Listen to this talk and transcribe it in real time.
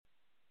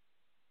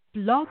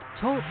Blog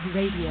Talk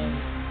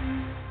Radio.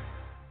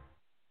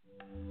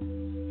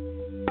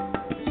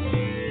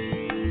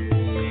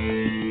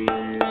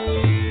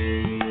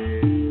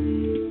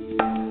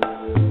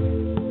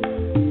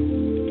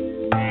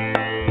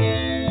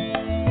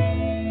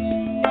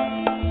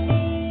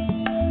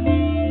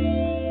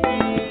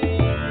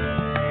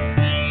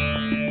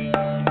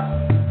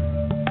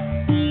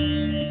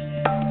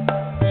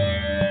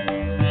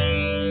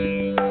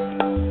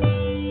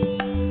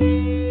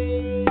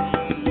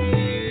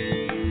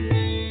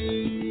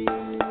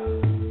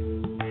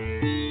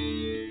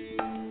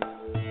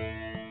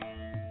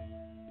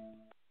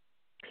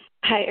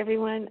 Hi,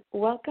 everyone.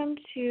 Welcome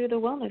to The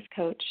Wellness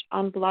Coach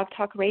on Blog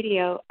Talk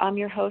Radio. I'm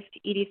your host,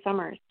 Edie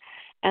Summers,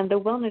 and The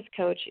Wellness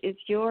Coach is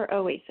your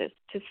oasis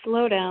to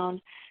slow down,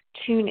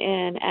 tune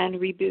in, and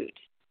reboot.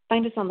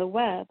 Find us on the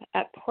web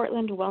at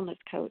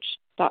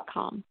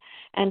portlandwellnesscoach.com.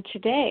 And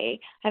today,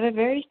 I have a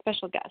very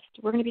special guest.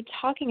 We're going to be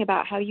talking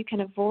about how you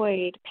can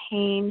avoid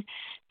pain,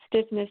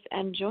 stiffness,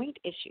 and joint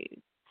issues.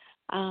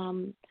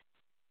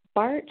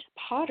 Bart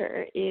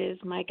Potter is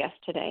my guest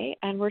today,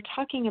 and we're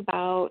talking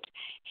about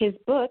his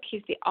book.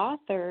 He's the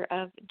author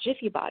of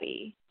Jiffy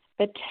Body,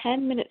 the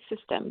 10-minute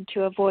system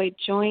to avoid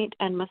joint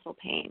and muscle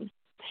pain,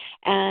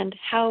 and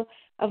how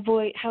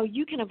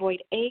you can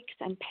avoid aches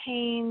and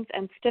pains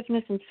and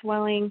stiffness and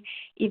swelling,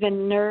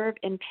 even nerve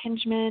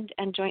impingement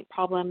and joint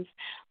problems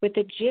with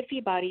the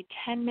Jiffy Body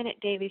 10-minute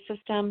daily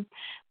system.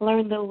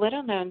 Learn the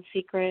little-known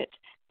secret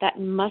that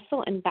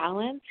muscle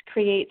imbalance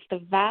creates the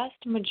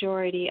vast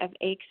majority of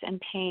aches and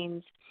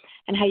pains,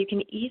 and how you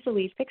can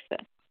easily fix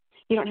this.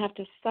 You don't have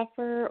to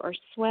suffer or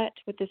sweat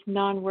with this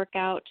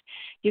non-workout.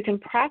 You can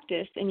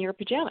practice in your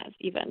pajamas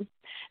even.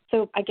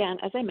 So again,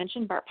 as I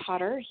mentioned, Bart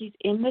Potter, he's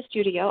in the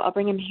studio. I'll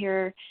bring him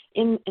here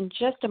in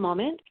just a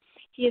moment.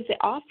 He is the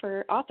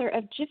author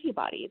of Jiffy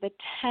Body, the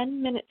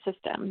 10-minute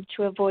system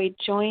to avoid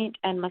joint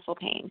and muscle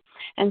pain.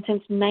 And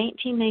since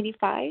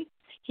 1995,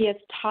 he has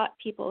taught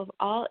people of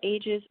all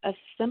ages a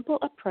simple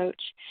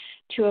approach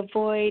to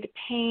avoid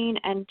pain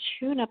and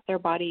tune up their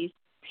bodies.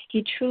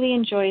 He truly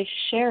enjoys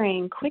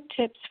sharing quick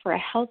tips for a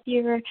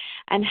healthier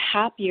and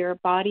happier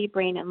body,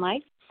 brain, and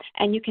life.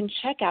 And you can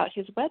check out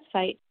his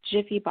website,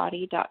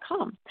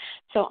 jiffybody.com.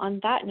 So on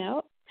that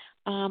note,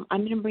 I'm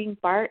going to bring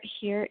Bart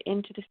here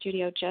into the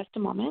studio just a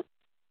moment.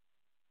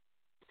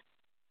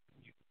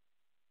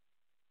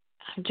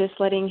 I'm just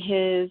letting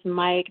his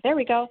mic. There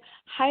we go.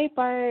 Hi,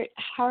 Bart.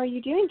 How are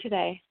you doing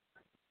today?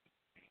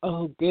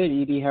 Oh, good,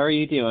 Edie. How are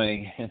you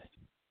doing?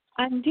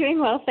 I'm doing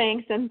well,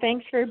 thanks, and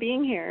thanks for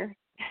being here.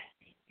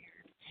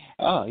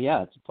 Oh,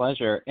 yeah, it's a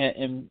pleasure.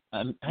 And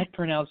am I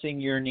pronouncing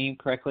your name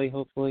correctly,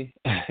 hopefully?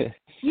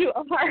 You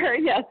are,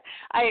 yes.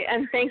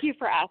 And thank you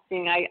for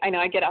asking. I know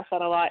I get asked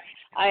that a lot.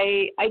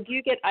 I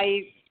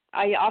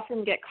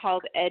often get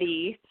called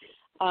Eddie.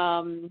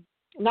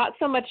 Not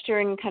so much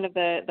during kind of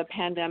the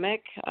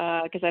pandemic,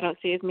 because I don't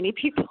see as many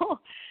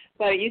people,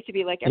 but it used to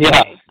be like every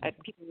day.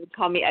 People would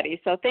call me Eddie.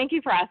 So thank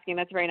you for asking.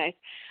 That's very nice.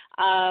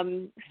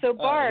 So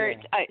Bart,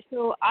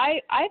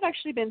 I've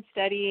actually been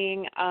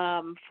studying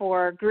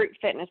for group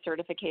fitness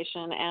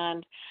certification,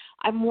 and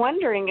I'm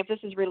wondering if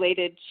this is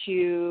related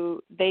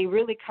to, they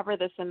really cover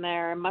this in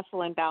their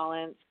muscle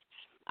imbalance.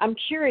 I'm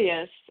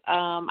curious.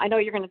 I know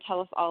you're going to tell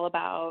us all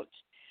about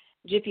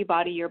Jiffy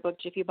Body, your book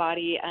Jiffy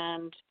Body,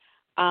 and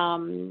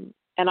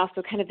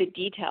also kind of the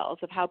details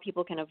of how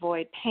people can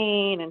avoid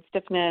pain and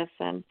stiffness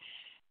and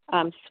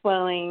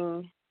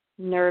swelling,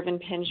 nerve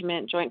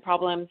impingement, joint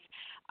problems.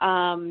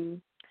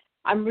 I'm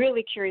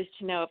really curious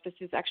to know if this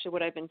is actually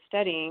what I've been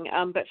studying.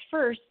 But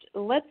first,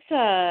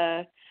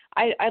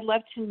 I'd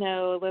love to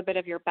know a little bit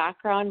of your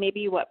background,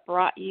 maybe what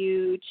brought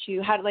you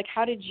to,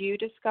 how did you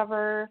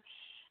discover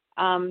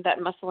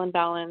that muscle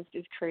imbalance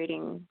is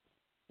creating,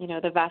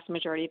 the vast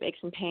majority of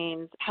aches and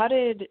pains? How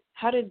did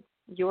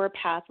your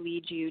path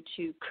lead you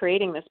to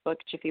creating this book,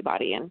 Jiffy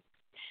Body, and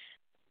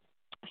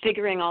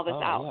figuring all this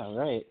out? Yeah,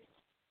 right.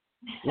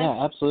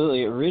 Yeah,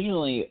 absolutely.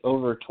 Originally,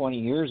 over 20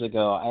 years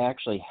ago, I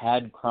actually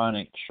had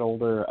chronic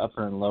shoulder,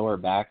 upper, and lower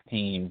back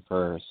pain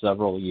for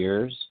several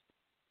years.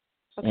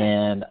 Okay.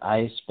 And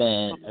I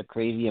spent a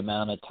crazy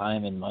amount of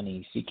time and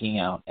money seeking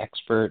out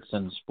experts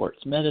in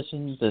sports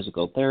medicine,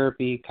 physical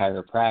therapy,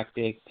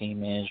 chiropractic,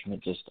 pain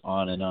management, just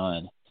on and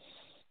on.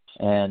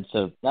 And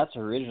so that's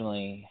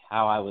originally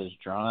how I was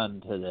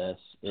drawn to this,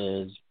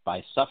 is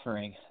by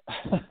suffering.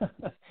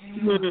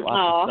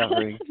 Lots of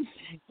suffering.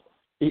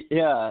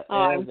 Yeah,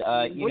 and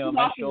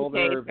my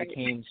shoulder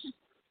became.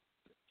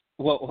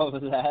 What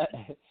was that?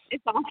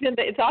 It's often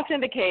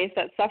the case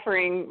that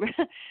suffering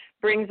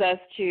brings us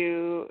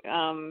to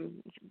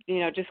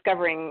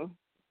discovering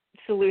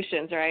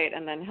solutions, right,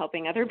 and then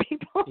helping other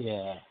people.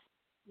 Yeah.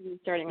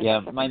 Starting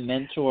with my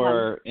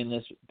mentor in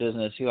this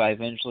business, who I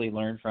eventually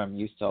learned from,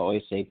 used to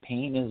always say,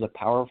 "Pain is a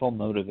powerful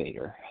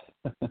motivator."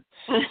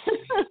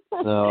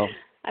 So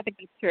I think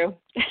that's true.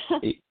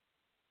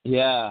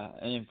 Yeah,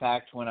 and in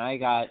fact, when I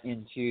got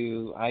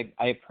into, I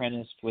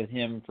apprenticed with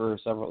him for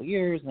several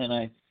years, and then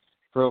I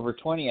for over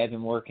 20, I've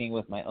been working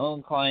with my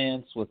own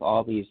clients with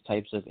all these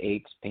types of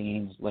aches,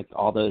 pains, like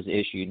all those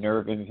issues,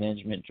 nerve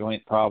impingement,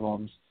 joint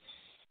problems.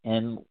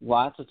 And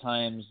lots of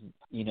times,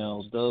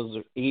 those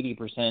are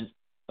 80%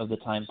 of the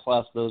time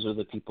plus, those are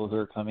the people who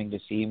are coming to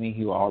see me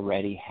who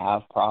already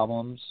have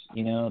problems,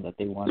 that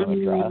they want to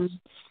address.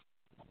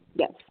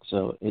 Yes.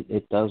 So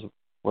it does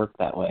work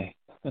that way.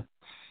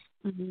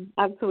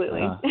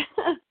 Absolutely.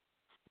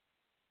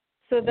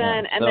 So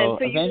then you were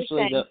saying,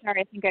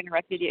 sorry, I think I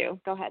interrupted you.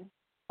 Go ahead.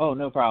 Oh,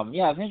 no problem.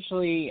 Yeah,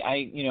 eventually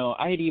I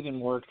had even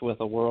worked with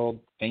a world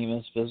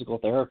famous physical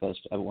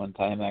therapist at one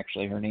time,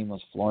 actually. Her name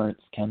was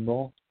Florence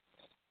Kendall.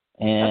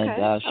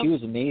 And she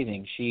was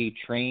amazing. She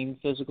trained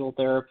physical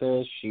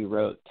therapists. She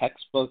wrote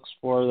textbooks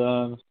for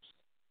them.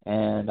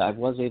 And I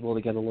was able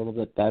to get a little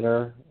bit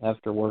better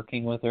after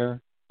working with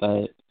her.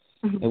 But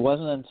it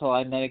wasn't until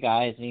I met a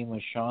guy, his name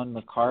was Sean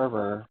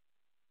McCarver,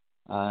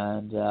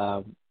 and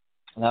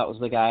that was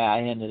the guy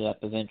I ended up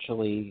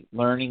eventually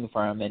learning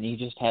from, and he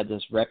just had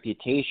this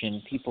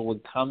reputation. People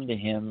would come to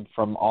him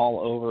from all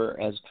over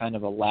as kind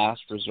of a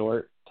last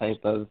resort type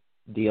of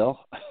deal.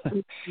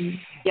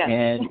 Yes.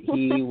 And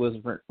he was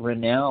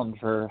renowned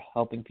for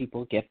helping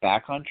people get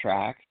back on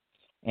track.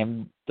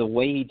 And the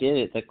way he did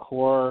it, the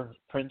core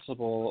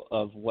principle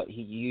of what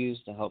he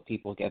used to help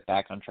people get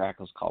back on track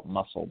was called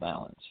muscle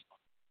balance.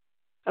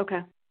 Okay.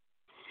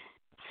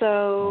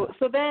 So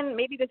then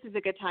maybe this is a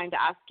good time to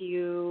ask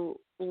you,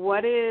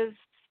 what is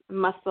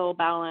muscle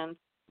balance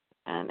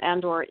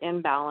and or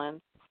imbalance?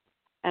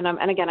 And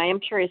again, I am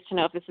curious to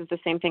know if this is the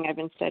same thing I've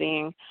been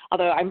studying,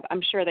 although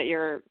I'm sure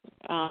that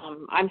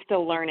I'm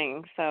still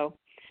learning. So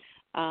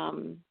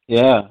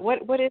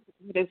what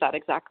is that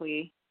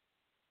exactly?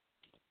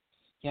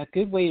 Yeah,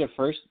 good way to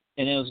first,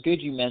 and it was good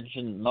you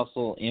mentioned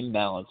muscle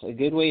imbalance. A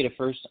good way to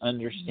first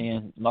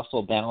understand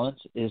muscle balance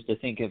is to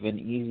think of an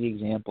easy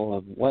example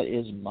of what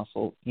is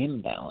muscle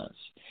imbalance.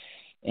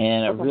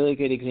 And a really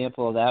good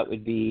example of that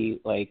would be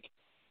like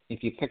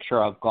if you picture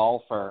a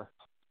golfer,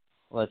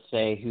 let's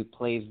say, who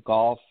plays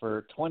golf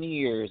for 20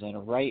 years, and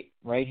a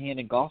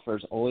right-handed golfer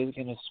is always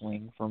going to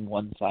swing from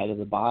one side of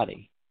the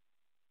body.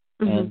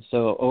 And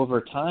so over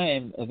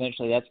time,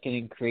 eventually that's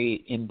going to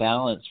create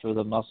imbalance for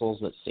the muscles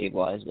that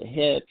stabilize the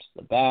hips,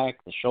 the back,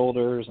 the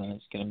shoulders, and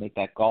it's going to make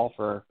that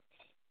golfer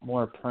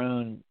more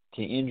prone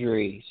to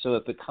injury. So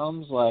it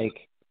becomes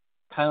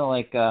kind of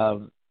like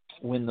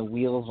when the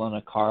wheels on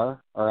a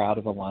car are out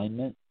of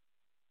alignment.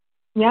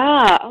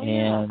 Yeah.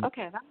 Yeah.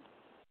 Okay.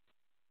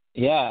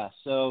 Yeah.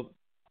 So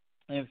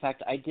in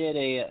fact, I did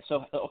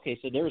so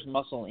there's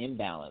muscle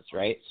imbalance,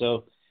 right?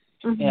 So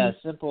a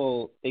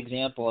simple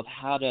example of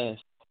how to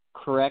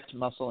correct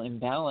muscle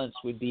imbalance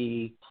would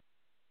be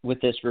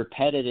with this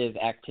repetitive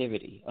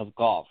activity of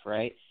golf,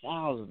 right?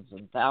 Thousands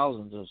and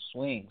thousands of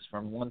swings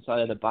from one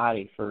side of the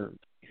body for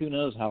who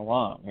knows how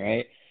long,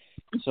 right?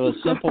 So a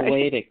simple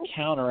way to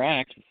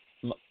counteract,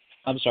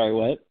 I'm sorry,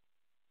 what?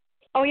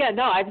 Oh yeah,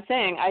 no, I'm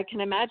saying I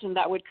can imagine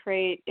that would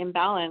create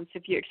imbalance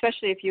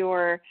especially if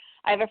you're,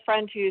 I have a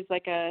friend who's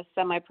like a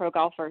semi-pro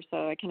golfer,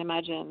 so I can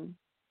imagine,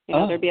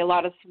 there'd be a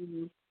lot of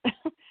swings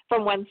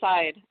from one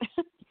side.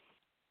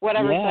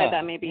 Whatever side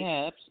that may be.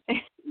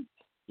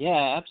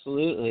 Yeah,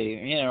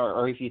 absolutely.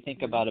 Or if you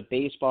think about a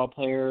baseball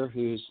player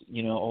who's,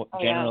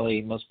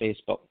 generally most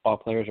baseball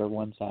players are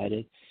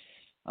one-sided,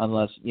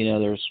 unless,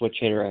 they're a switch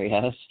hitter, I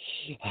guess.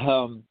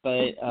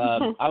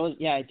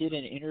 I did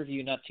an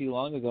interview not too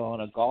long ago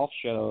on a golf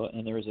show,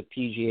 and there was a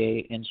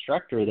PGA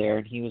instructor there,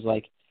 and he was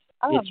like,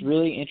 it's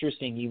really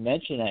interesting you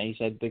mentioned that. He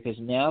said, because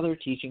now they're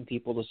teaching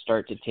people to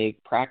start to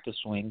take practice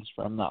swings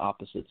from the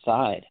opposite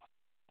side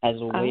as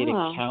a way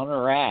to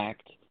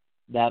counteract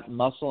that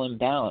muscle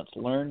imbalance.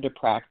 Learn to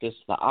practice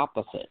the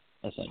opposite,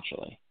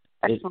 essentially.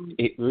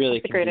 It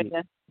really can be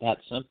that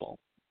simple.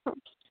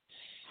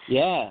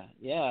 Yeah.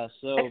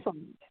 So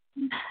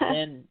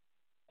then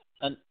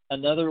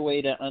another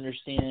way to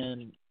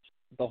understand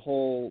the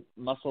whole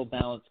muscle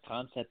balance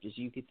concept is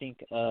you could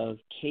think of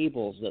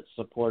cables that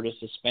support a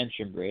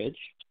suspension bridge.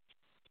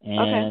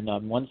 And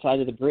on one side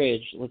of the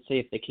bridge, let's say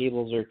if the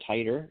cables are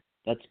tighter,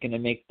 that's going to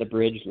make the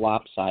bridge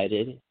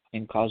lopsided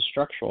and cause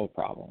structural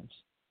problems.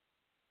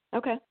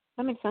 Okay,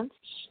 that makes sense.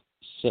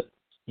 So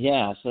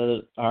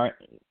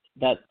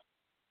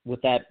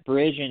with that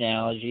bridge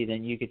analogy,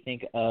 then you could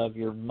think of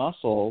your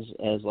muscles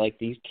as like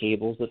these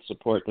cables that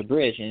support the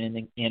bridge.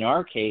 And in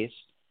our case,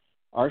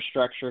 our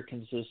structure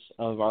consists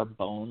of our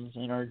bones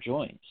and our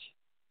joints.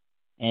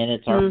 And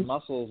it's our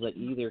muscles that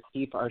either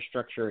keep our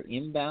structure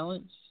in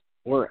balance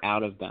or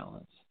out of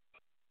balance.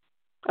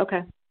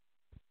 Okay.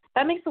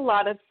 That makes a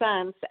lot of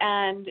sense,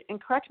 and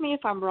correct me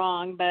if I'm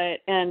wrong, but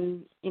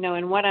in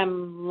what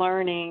I'm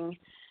learning,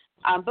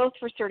 both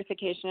for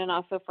certification and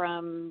also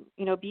from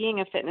being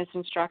a fitness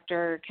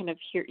instructor, kind of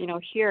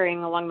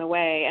hearing along the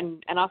way,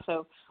 and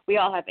also we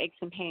all have aches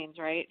and pains,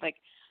 right? Like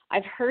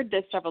I've heard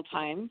this several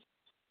times,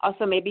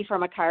 also maybe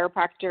from a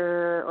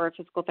chiropractor or a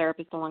physical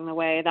therapist along the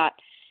way, that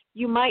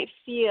you might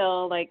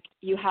feel like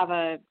you have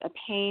a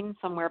pain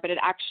somewhere, but it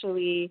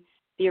actually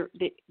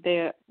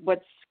the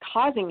what's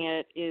causing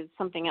it is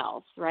something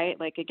else, right?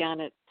 Like, again,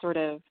 it's sort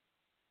of,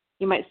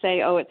 you might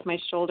say, oh, it's my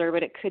shoulder,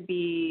 but it could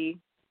be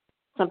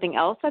something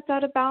else that's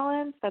out of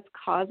balance that's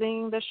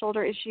causing the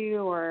shoulder issue,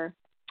 or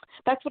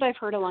that's what I've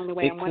heard along the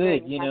way. It I'm could,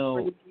 wondering you if that's know,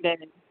 where you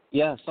did.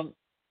 yeah,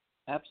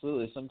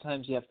 absolutely.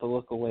 Sometimes you have to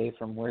look away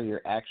from where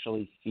you're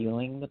actually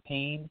feeling the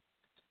pain.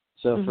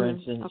 So, for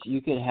instance, Okay.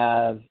 you could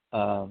have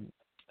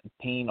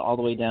pain all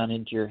the way down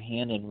into your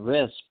hand and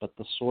wrist, but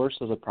the source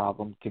of the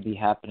problem could be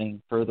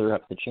happening further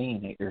up the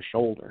chain at your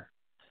shoulder.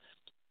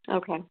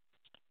 Okay.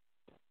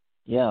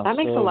 Yeah, That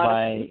makes a so lot of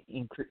by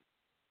sense.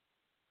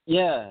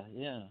 yeah.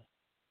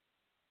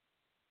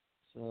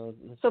 So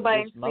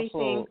by this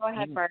increasing, muscle. go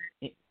ahead, Bart.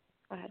 Go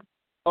ahead.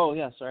 Oh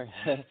yeah, sorry.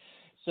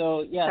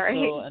 So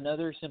Sorry.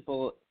 another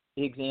simple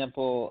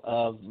example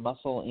of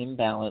muscle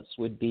imbalance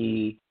would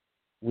be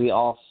we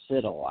all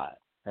sit a lot,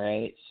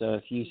 right? So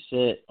if you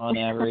sit on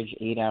average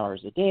 8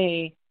 hours a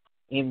day,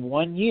 in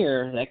 1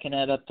 year that can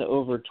add up to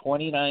over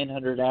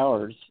 2,900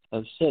 hours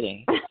of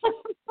sitting.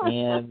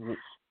 And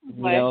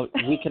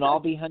we can all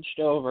be hunched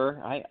over.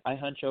 I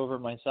hunch over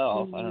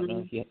myself. I don't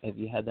know if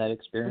you had that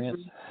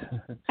experience.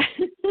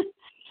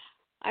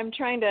 I'm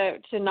trying to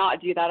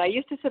not do that. I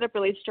used to sit up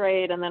really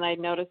straight, and then I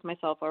noticed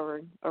myself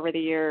over the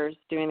years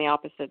doing the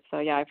opposite. So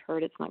yeah, I've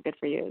heard it's not good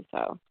for you.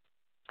 So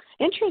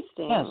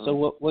interesting. Yeah. So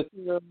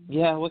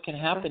what can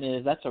happen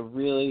is that's a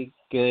really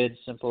good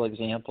simple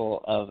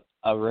example of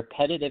a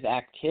repetitive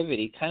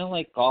activity, kind of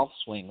like golf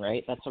swing,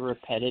 right? That's a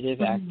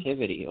repetitive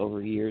activity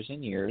over years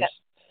and years. Yep.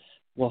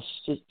 Well,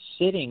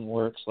 sitting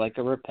works like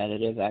a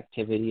repetitive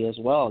activity as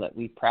well that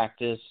we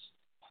practice.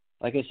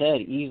 Like I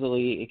said,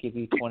 easily it could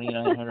be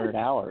 2,900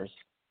 hours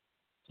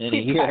in a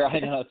year. I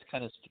know it's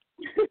kind of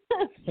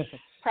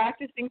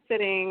practicing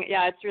sitting.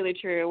 Yeah, it's really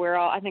true.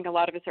 I think a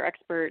lot of us are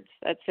experts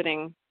at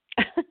sitting.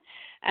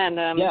 And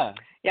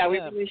we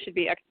really should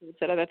be experts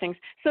at other things.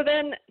 So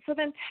then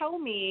tell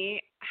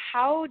me,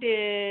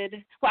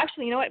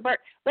 actually, you know what, Bart,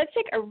 let's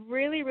take a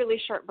really,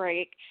 really short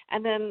break,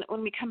 and then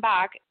when we come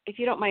back, if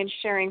you don't mind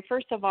sharing,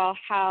 first of all,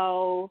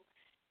 how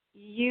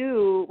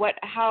your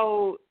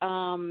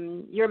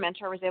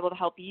mentor was able to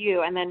help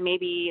you, and then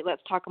maybe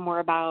let's talk more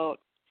about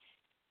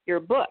your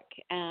book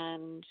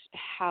and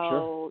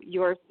how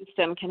your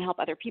system can help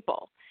other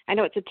people. I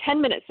know it's a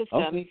 10-minute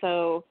system,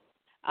 so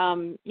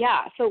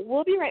so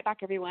we'll be right back,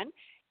 everyone.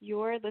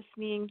 You're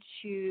listening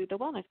to The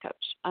Wellness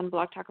Coach on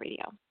Blog Talk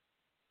Radio.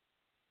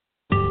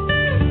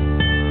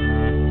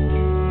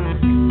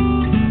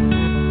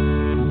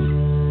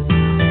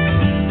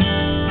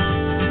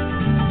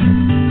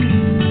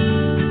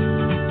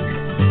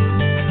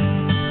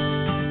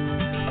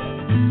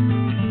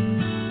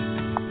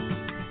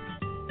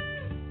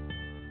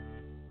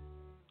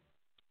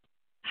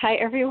 Hi,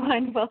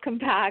 everyone. Welcome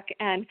back.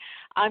 And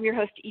I'm your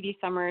host, Edie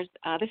Summers.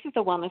 This is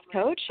The Wellness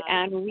Coach,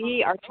 and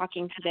we are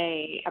talking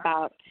today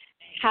about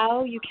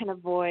how you can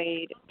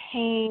avoid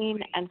pain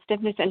and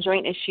stiffness and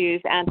joint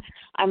issues. And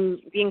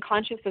I'm being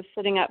conscious of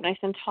sitting up nice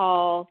and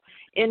tall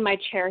in my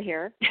chair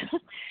here.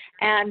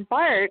 And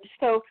Bart is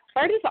the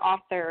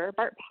author,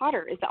 Bart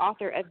Potter is the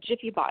author of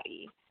Jiffy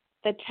Body,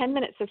 the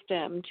 10-minute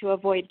system to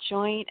avoid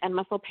joint and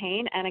muscle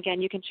pain. And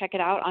again, you can check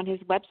it out on his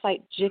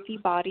website,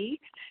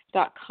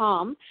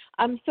 jiffybody.com.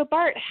 So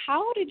Bart,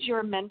 how did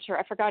your mentor,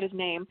 I forgot his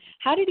name,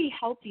 how did he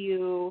help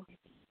you?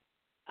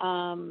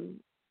 What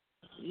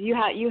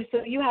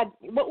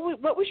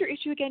was your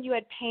issue again? You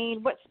had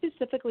pain. What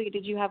specifically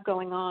did you have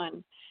going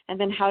on? And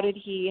then how did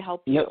he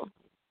help you?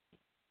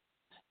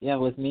 Yeah,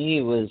 with me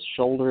it was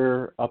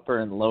shoulder,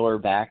 upper, and lower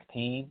back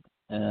pain.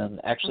 And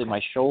actually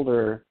my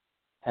shoulder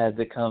had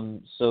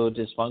become so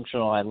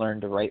dysfunctional I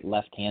learned to write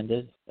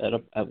left-handed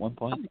at one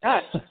point. Oh my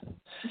gosh.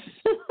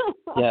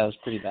 Yeah, it was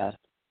pretty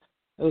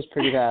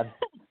bad.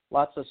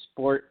 Lots of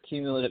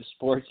cumulative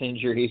sports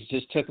injuries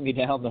just took me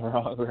down the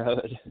wrong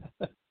road.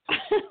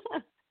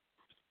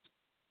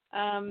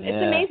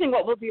 It's amazing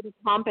what we'll do to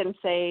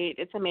compensate.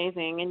 It's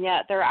amazing. And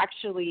yet there are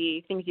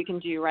actually things you can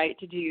do, right,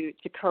 to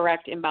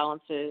correct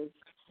imbalances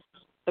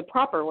the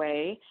proper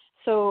way.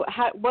 So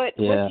what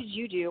did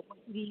you do?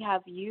 What did he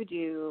have you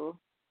do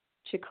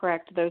to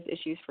correct those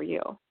issues for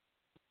you?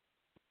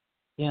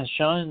 Yeah,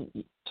 Sean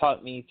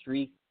taught me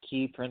 3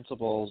 key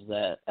principles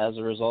that, as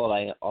a result,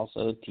 I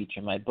also teach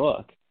in my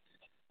book.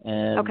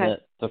 And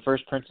the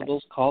first principle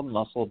is called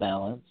muscle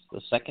balance.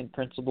 The second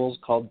principle is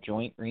called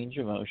joint range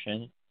of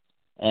motion.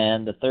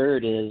 And the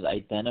third is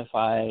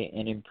identify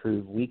and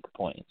improve weak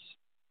points.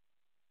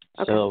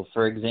 So,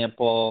 for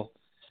example,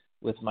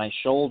 with my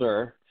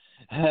shoulder,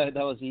 that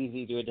was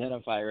easy to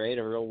identify, right?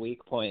 A real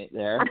weak point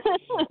there.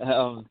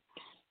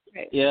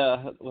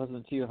 Yeah, it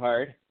wasn't too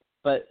hard.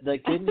 But the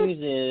good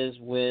news is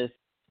with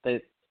the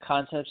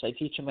concepts I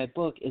teach in my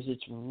book is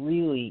it's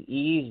really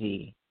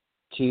easy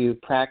to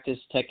practice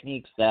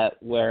techniques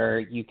where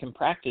you can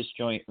practice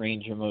joint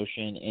range of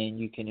motion and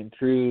you can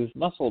improve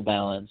muscle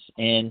balance.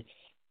 And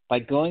by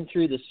going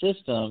through the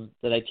system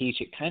that I teach,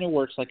 it kind of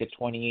works like a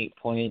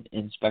 28-point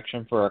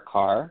inspection for a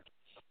car.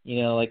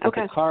 With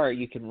a car,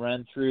 you can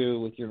run through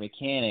with your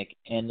mechanic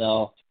and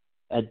they'll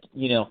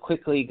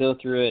quickly go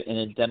through it and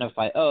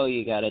identify, oh,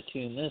 you got to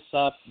tune this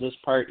up, this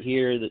part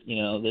here, that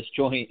this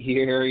joint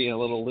here, a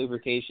little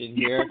lubrication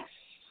here,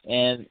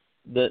 and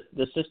the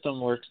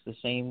system works the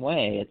same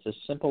way. It's a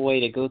simple way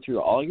to go through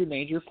all your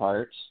major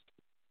parts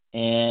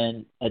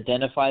and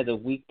identify the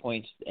weak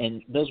points,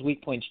 and those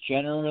weak points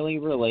generally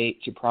relate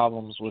to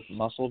problems with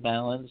muscle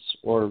balance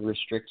or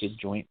restricted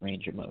joint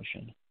range of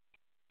motion.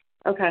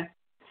 Okay.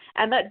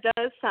 And that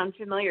does sound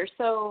familiar.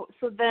 So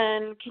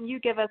then can you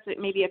give us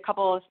maybe a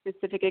couple of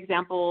specific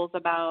examples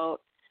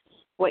about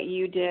what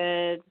you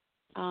did,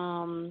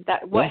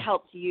 what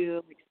helped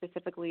you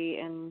specifically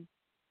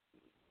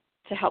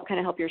to help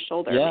your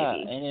shoulder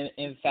maybe? And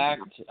in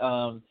fact,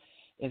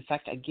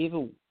 I gave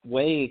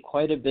away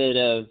quite a bit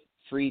of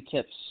free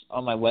tips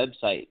on my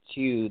website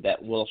too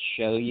that will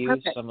show you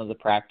some of the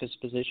practice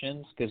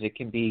positions, because it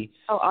can be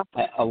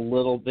a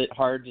little bit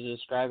hard to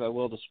describe. I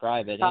will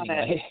describe it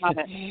anyway. Got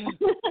it.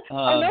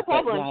 No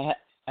problem. Go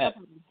ahead.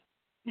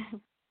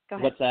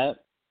 What's that?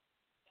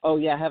 Oh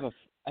yeah, I have a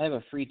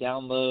free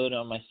download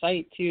on my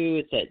site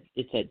too.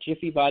 It's at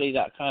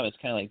jiffybody.com. It's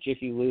kind of like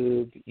Jiffy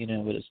Lube,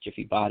 but it's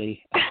Jiffy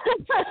Body.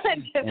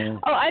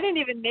 I didn't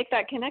even make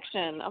that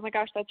connection. Oh my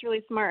gosh, that's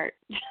really smart.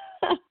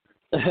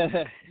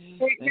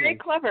 Very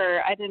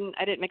clever. I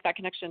didn't make that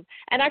connection.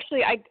 And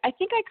actually, I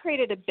think I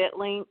created a bit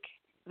link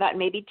that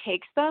maybe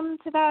takes them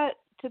to the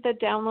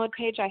download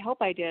page. I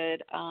hope I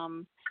did.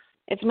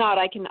 If not,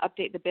 I can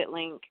update the bit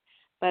link.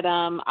 But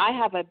I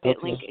have a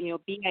bit link,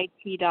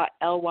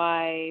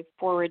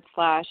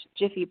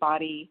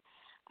 bit.ly/JiffyBody.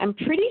 I'm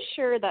pretty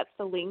sure that's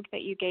the link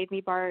that you gave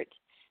me, Bart.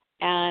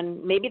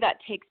 And maybe that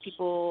takes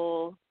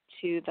people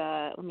to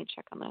let me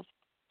check on this.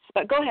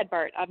 But go ahead,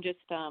 Bart. I'm just,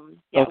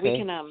 we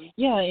can,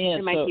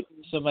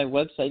 So my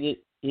website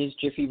is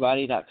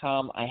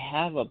jiffybody.com. I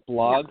have a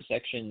blog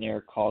section there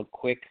called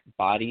Quick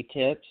Body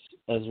Tips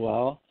as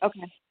well.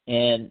 Okay.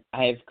 And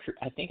I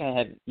think I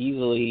have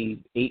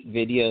easily 8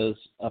 videos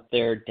up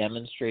there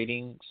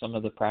demonstrating some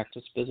of the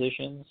practice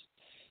positions.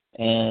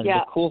 And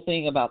the cool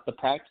thing about the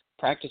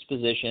practice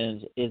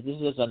positions is this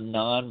is a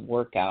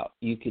non-workout.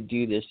 You could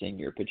do this in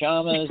your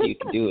pajamas. You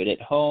can do it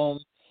at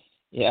home.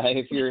 Yeah,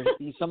 if you're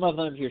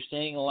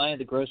standing in line at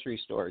the grocery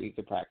store, you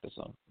could practice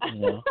them.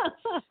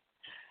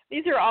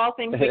 These are all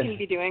things we can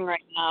be doing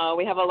right now.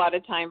 We have a lot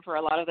of time for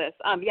a lot of this.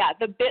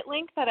 The bit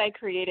link that I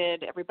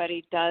created,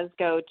 everybody does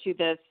go to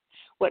this,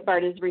 what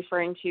Bart is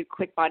referring to,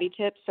 Quick Body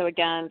Tips. So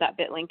again, that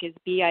bit link is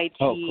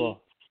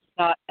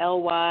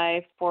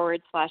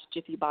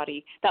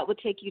bit.ly/JiffyBody. That will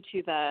take you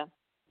to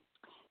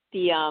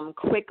the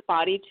Quick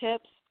Body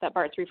Tips that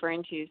Bart's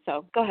referring to.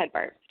 So go ahead,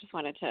 Bart. Just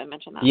wanted to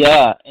mention that.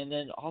 Yeah, and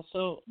then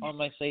also on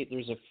my site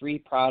there's a free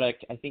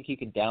product. I think you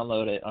can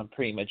download it on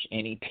pretty much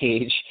any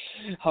page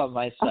on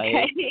my site.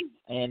 Okay.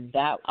 And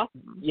that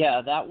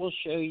will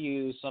show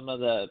you some of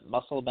the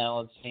muscle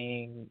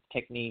balancing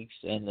techniques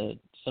and the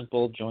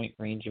simple joint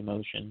range of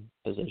motion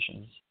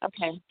positions.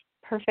 Okay.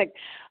 Perfect.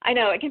 I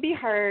know it can be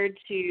hard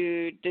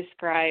to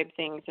describe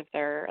things if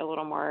they're a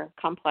little more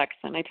complex,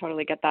 and I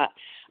totally get that.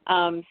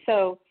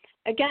 So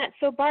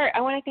Bart,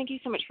 I want to thank you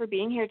so much for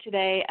being here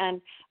today. And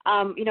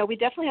we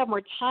definitely have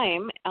more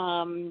time.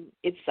 I'm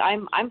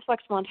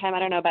flexible on time. I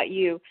don't know about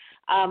you.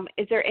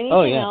 Is there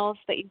anything else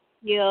that you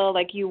feel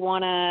like you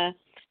want to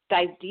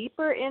dive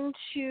deeper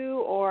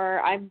into, or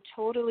I'm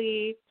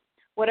totally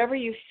whatever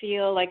you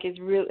feel like is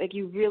real, like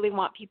you really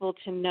want people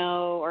to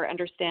know or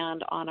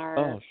understand on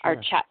our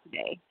chat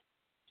today?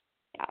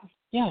 Yeah.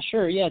 Yeah,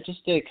 sure. Yeah,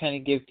 just to kind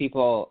of give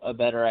people a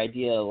better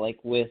idea, like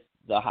with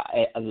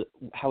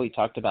how we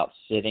talked about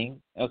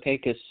sitting, okay?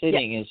 Because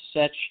sitting is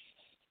such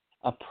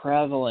a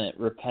prevalent,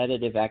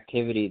 repetitive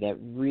activity that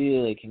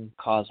really can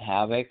cause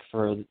havoc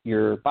for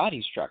your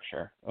body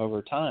structure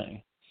over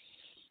time.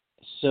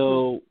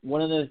 So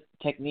one of the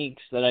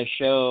techniques that I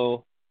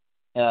show,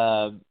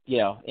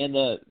 in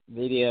the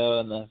video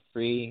and the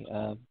free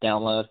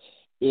download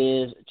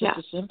is just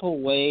a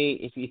simple way.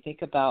 If you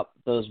think about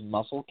those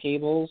muscle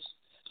cables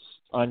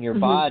on your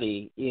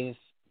body,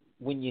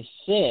 when you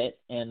sit,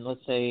 and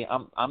let's say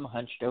I'm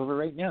hunched over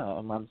right now.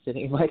 I'm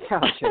sitting in my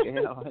couch,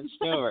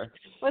 hunched over.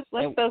 Let's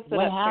both sit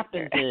what up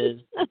happens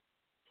is,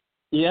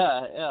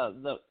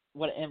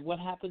 what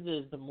happens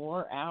is the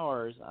more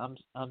hours I'm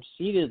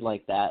seated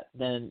like that,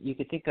 then you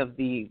could think of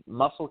the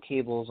muscle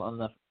cables on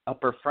the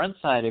upper front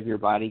side of your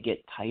body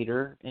get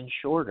tighter and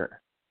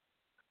shorter.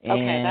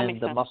 Okay, that makes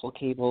sense. Muscle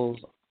cables,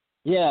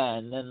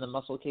 and then the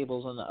muscle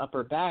cables on the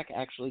upper back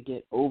actually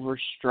get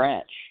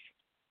overstretched.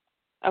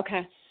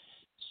 Okay.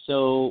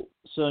 So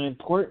an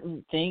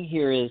important thing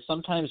here is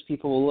sometimes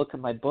people will look at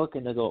my book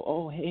and they'll go,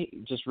 oh, hey,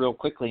 just real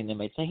quickly, and they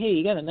might say, hey,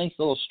 you got a nice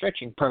little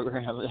stretching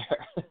program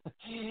there.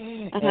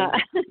 And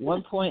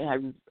one point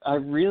I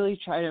really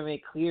try to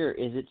make clear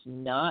is it's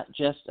not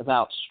just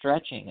about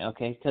stretching,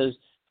 okay? Because,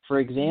 for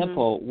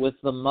example, with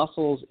the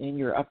muscles in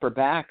your upper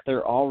back,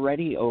 they're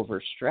already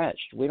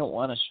overstretched. We don't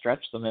want to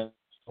stretch them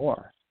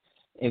anymore.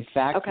 In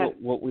fact,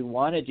 what we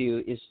want to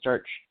do is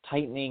start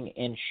tightening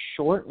and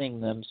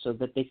shortening them so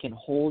that they can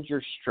hold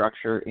your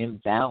structure in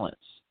balance.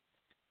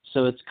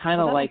 So it's kind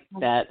of Well, like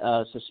that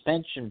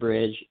suspension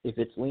bridge. If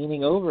it's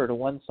leaning over to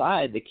one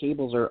side, the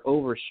cables are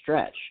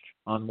overstretched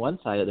on one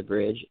side of the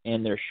bridge,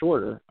 and they're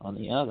shorter on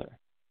the other.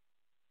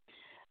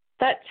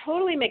 That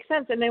totally makes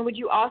sense. And then would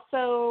you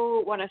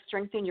also want to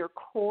strengthen your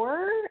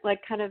core, like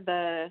kind of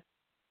the,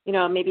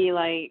 maybe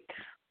like,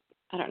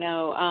 I don't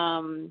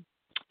know,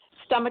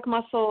 stomach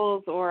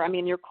muscles, or, I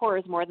mean, your core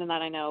is more than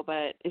that, I know,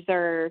 but is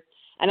there,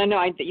 and I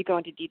know that you go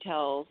into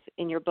details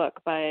in your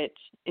book, but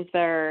is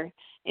there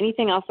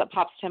anything else that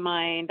pops to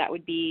mind that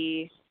would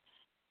be,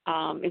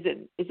 is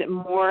it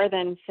more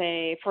than,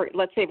 say,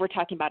 let's say we're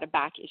talking about a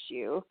back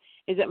issue,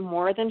 is it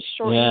more than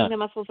shortening the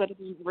muscles that have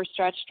been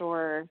overstretched,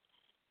 or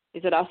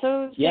is it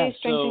also, say,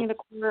 strengthening the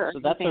core? Or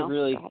so that's a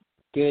really Go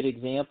good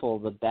example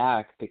of the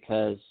back,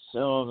 because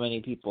so many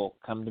people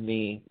come to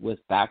me with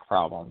back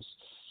problems.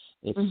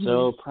 It's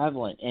so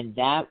prevalent. And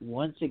that,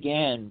 once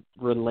again,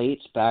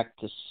 relates back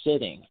to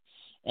sitting.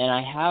 And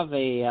I have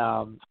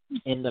in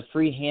the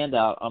free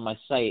handout on my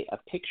site, a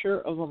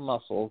picture of a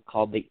muscle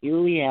called the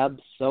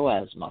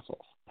iliopsoas muscle.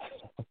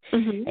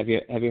 Have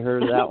you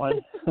heard of that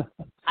one?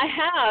 I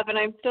have, and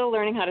I'm still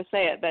learning how to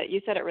say it, but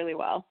you said it really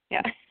well.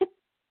 Yeah.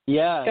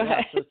 Yeah. Go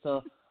ahead. So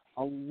it's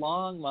a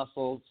long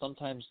muscle,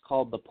 sometimes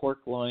called the pork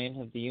loin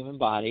of the human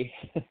body,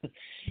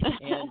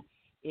 and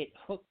it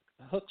hooks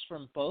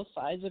from both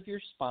sides of your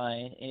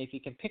spine, and if you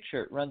can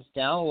picture it, runs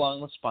down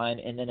along the spine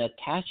and then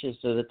attaches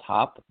to the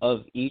top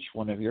of each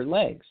one of your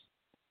legs.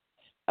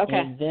 Okay.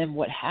 And then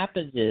what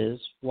happens is,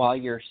 while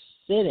you're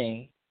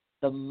sitting,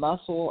 the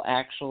muscle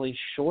actually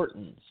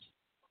shortens.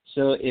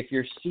 So if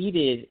you're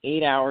seated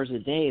 8 hours a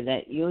day,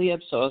 that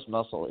iliopsoas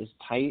muscle is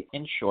tight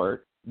and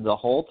short the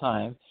whole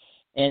time.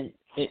 And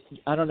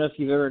I don't know if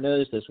you've ever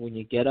noticed this, when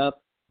you get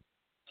up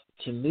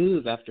to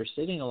move after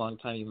sitting a long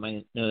time, you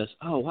might notice,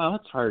 oh, wow,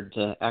 it's hard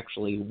to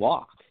actually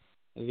walk.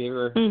 Have you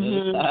ever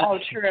noticed that? Oh,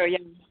 true, yeah.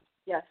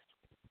 Yes.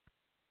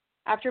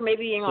 After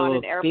maybe being on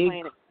an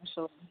airplane,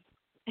 especially.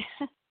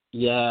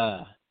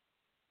 Yeah,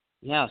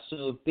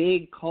 so a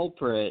big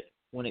culprit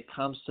when it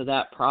comes to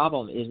that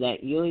problem is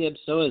that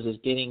iliopsoas is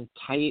getting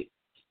tight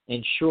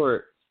and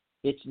short.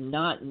 It's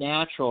not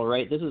natural,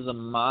 right? This is a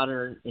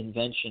modern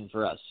invention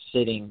for us,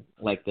 sitting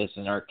like this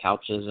in our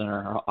couches and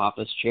our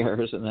office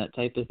chairs and that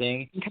type of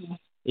thing. Okay.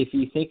 If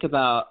you think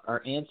about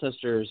our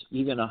ancestors,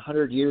 even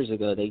 100 years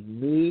ago, they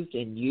moved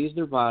and used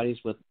their bodies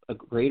with a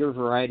greater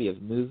variety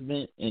of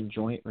movement and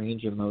joint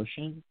range of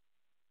motion.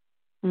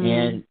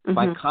 And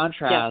by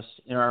contrast,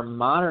 in our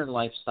modern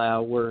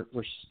lifestyle, we're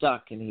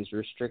stuck in these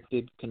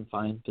restricted,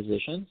 confined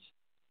positions.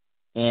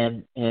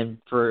 And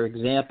for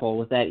example,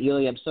 with that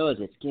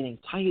iliopsoas, it's getting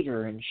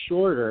tighter and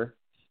shorter,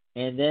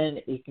 and then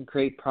it can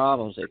create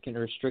problems. It can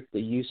restrict the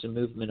use and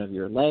movement of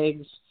your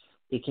legs.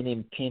 It can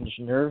impinge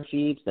nerve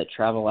feeds that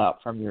travel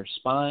out from your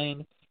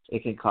spine.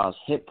 It can cause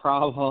hip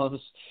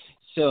problems.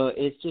 So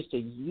it's just a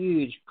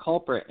huge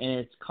culprit, and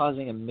it's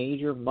causing a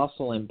major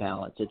muscle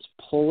imbalance. It's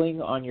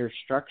pulling on your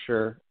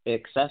structure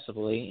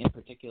excessively, in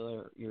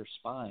particular your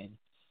spine.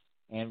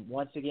 And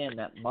once again,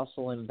 that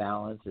muscle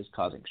imbalance is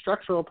causing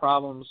structural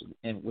problems,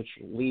 and which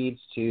leads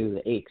to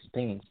the aches,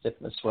 pain,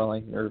 stiffness,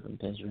 swelling, nerve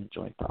impingement,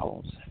 joint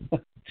problems.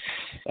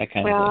 That kind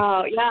of thing.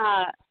 Well,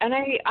 yeah. And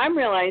I'm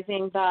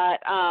realizing that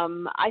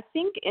I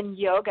think in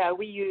yoga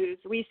we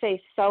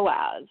say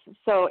psoas.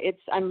 So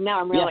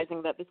I'm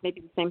realizing that this may be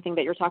the same thing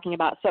that you're talking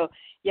about. So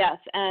yes,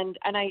 and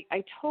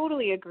I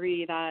totally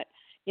agree that,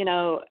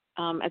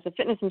 as a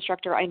fitness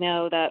instructor, I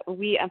know that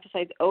we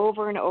emphasize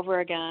over and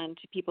over again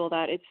to people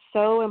that it's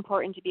so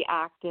important to be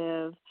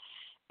active.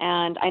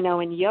 And I know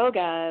in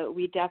yoga,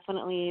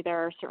 there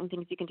are certain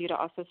things you can do to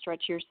also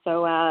stretch your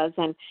psoas.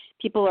 And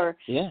people are,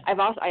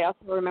 I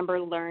also remember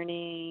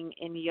learning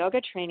in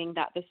yoga training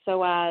that the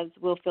psoas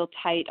will feel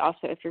tight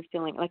also if you're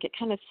feeling like it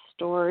kind of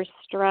stores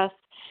stress.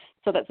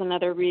 So that's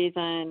another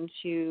reason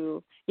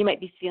you might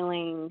be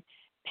feeling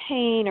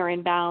pain or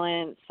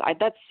imbalance.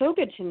 That's so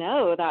good to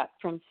know that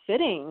from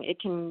sitting,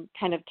 it can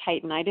kind of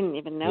tighten. I didn't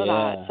even know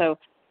that. So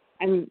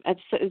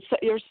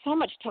there's so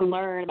much to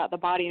learn about the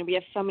body, and we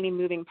have so many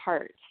moving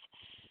parts.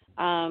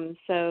 I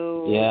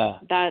know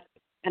that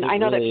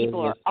people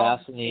are a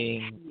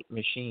fascinating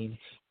machine.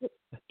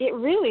 It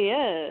really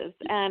is,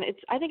 and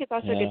I think it's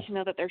also good to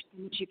know that there's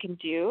so much you can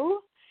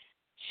do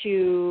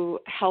to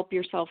help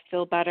yourself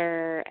feel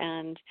better.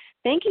 And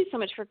thank you so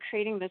much for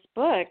creating this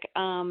book.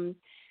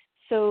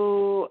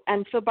 So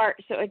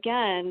Bart. So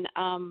again,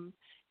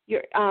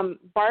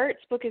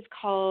 Bart's book is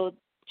called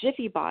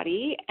Jiffy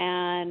Body,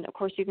 and of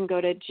course you can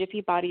go to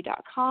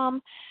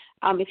jiffybody.com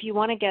if you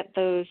want to get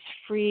those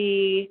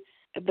free,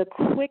 the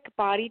quick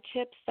body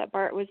tips that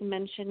Bart was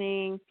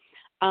mentioning.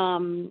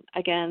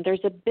 Again,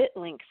 there's a bit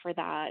link for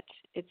that.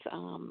 It's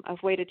a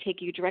way to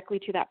take you directly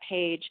to that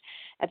page.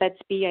 That's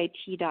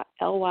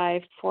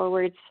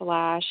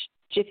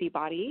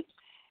bit.ly/jiffybody.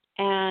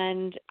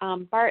 And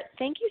Bart,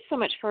 thank you so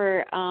much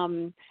for,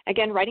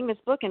 again, writing this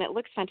book, and it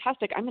looks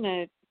fantastic. I'm going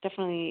to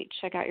definitely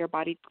check out your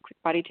quick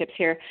body tips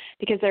here,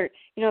 because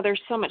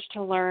there's so much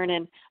to learn.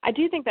 And I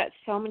do think that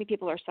so many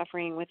people are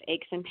suffering with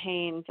aches and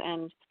pains,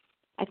 and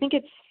I think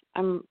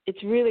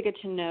it's really good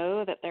to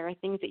know that there are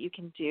things that you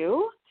can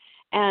do.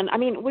 And I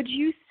mean, would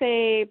you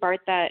say,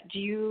 Bart, that do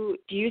you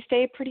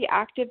stay pretty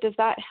active? Does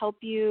that help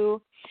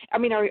you? I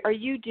mean, are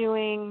you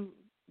doing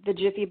the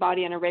Jiffy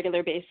Body on a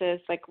regular basis,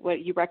 like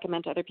what you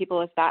recommend to other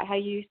people? Is that how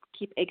you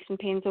keep aches and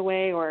pains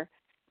away, or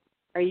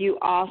are you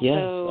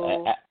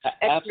also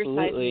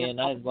absolutely. And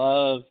I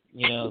love,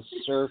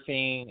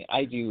 surfing.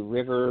 I do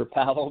river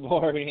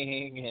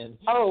paddleboarding and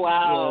oh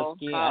wow,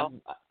 skiing. wow.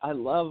 I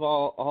love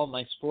all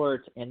my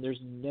sports, and there's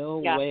no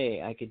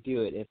way I could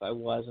do it if I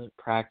wasn't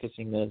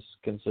practicing this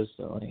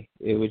consistently.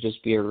 It would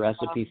just be a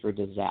recipe for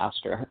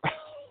disaster.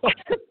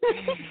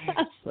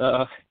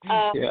 So,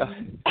 yeah.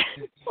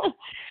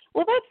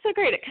 Well, that's so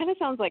great. It kind of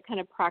sounds like kind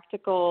of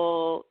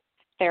practical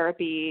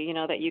therapy,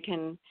 that you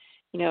can,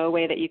 a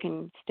way that you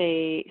can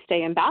stay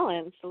in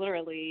balance,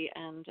 literally.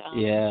 And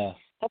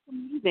that's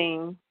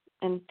amazing.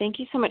 And thank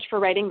you so much for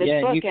writing this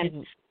book.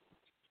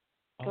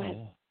 Go ahead.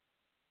 Yeah.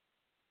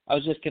 I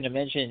was just going to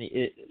mention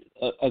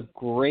a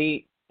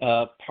great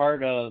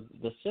part of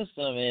the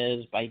system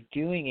is by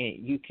doing it,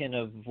 you can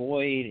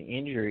avoid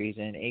injuries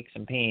and aches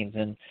and pains.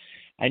 And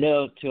I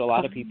know to a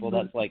lot of people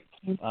that's like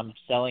I'm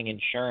selling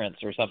insurance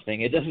or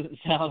something. It doesn't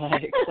sound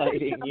that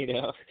exciting,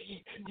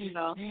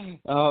 No.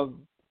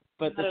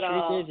 But the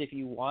truth is, if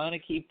you want to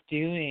keep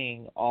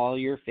doing all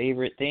your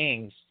favorite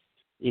things,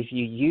 if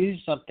you use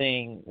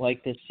something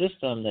like this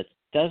system that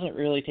doesn't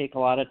really take a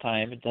lot of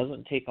time, it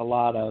doesn't take a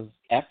lot of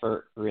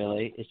effort,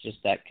 really, it's just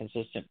that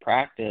consistent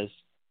practice,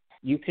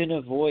 you can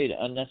avoid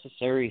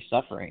unnecessary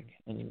suffering.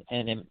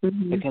 And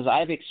because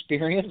I've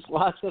experienced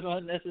lots of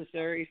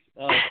unnecessary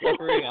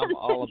suffering, I'm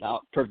all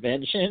about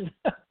prevention.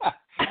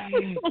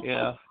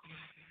 Yeah.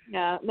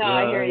 Yeah. No,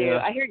 I hear you.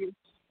 I hear you.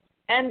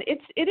 And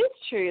it is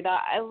true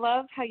that I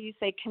love how you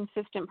say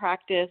consistent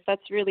practice.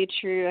 That's really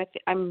true.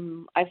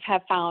 I've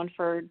have found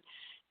for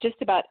just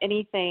about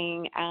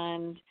anything,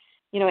 and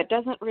it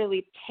doesn't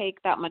really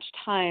take that much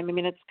time. I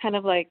mean, it's kind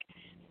of like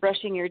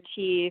brushing your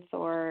teeth,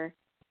 or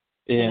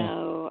I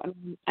know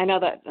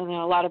that a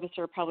lot of us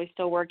are probably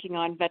still working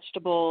on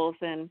vegetables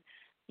and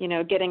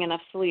getting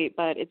enough sleep,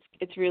 but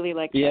it's really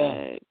like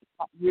a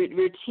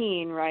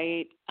routine,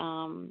 right?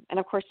 And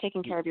of course,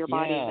 taking care of your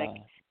body,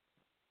 like.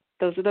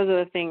 Those are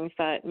the things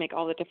that make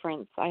all the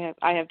difference. I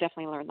have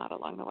definitely learned that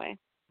along the way.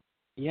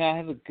 Yeah, I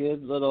have a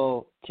good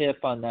little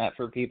tip on that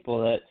for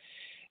people that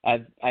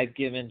I've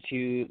given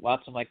to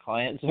lots of my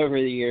clients over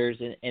the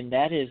years, and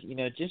that is,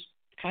 just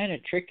kind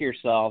of trick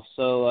yourself.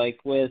 So like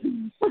with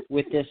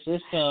this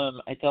system,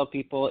 I tell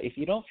people if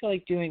you don't feel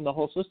like doing the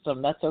whole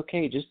system, that's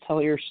okay. Just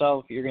tell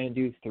yourself you're going to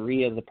do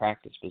 3 of the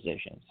practice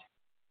positions.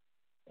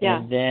 Yeah.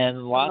 And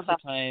then lots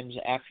of times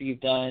after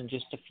you've done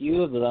just a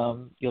few of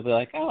them, you'll be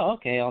like, oh,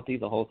 okay, I'll do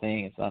the whole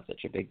thing. It's not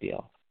such a big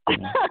deal.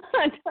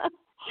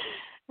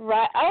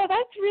 Right. Oh,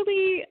 that's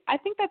really, I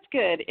think that's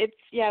good.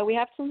 We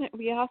often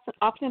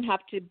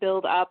have to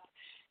build up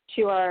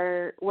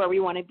to where we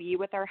want to be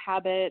with our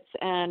habits.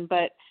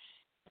 But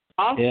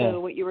also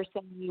what you were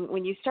saying,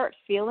 when you start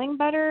feeling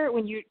better,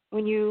 when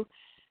you,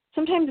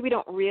 sometimes we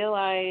don't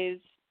realize,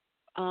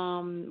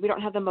 we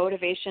don't have the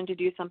motivation to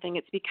do something.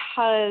 It's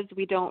because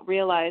we don't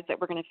realize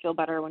that we're going to feel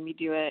better when we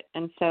do it.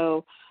 And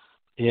so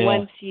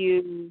once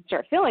you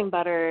start feeling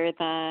better,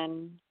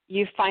 then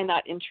you find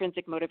that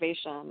intrinsic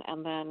motivation.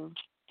 And then,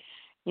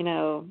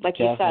 like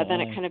you said, then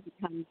it kind of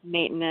becomes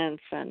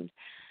maintenance and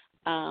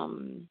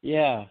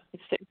it's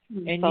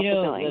and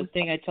the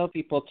thing I tell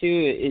people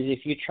too is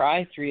if you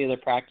try 3 of the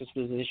practice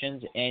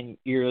positions and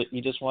you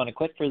just want to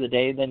quit for the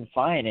day, then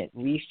fine. At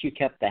least you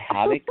kept the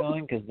habit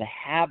going, because the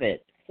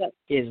habit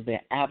is the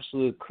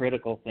absolute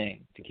critical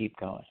thing to keep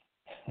going.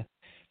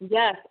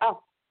 Yes.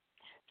 Oh,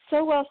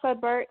 so well said,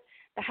 Bart.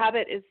 The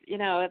habit is,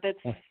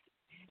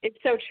 it's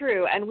so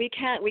true. And we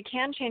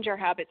can change our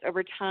habits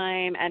over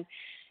time, and,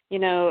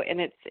 and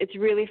it's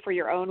really for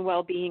your own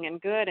well-being and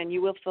good, and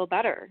you will feel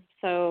better.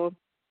 So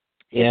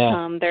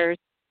the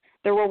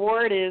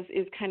reward is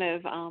kind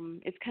of,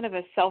 it's kind of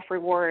a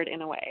self-reward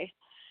in a way.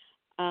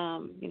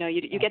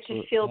 You get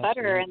to feel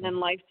better, and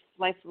then life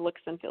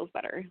looks and feels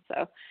better.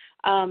 So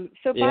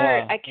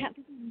Bart, I can't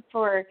thank you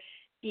for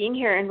being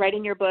here and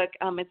writing your book.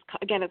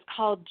 It's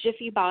called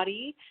Jiffy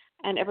Body,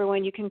 and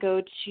everyone, you can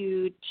go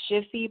to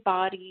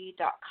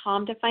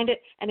jiffybody.com to find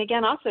it. And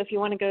again, also, if you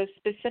want to go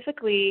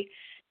specifically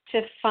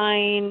to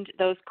find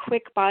those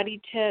quick body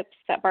tips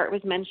that Bart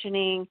was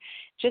mentioning,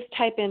 just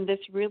type in this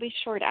really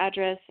short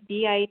address,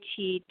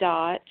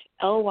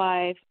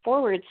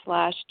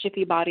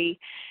 bit.ly/jiffybody.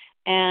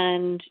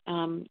 And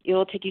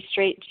it'll take you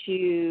straight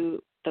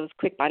to those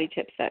quick body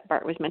tips that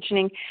Bart was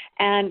mentioning.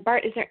 And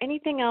Bart, is there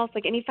anything else,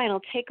 like any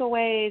final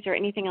takeaways or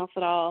anything else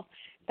at all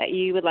that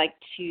you would like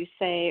to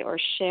say or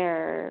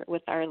share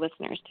with our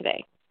listeners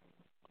today?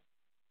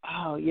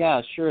 Oh,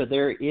 yeah, sure.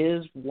 There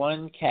is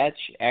one catch,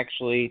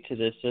 actually, to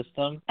this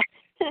system,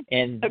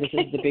 And Okay.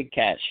 this is the big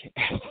catch.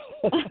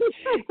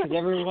 Because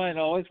everyone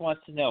always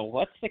wants to know,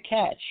 what's the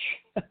catch?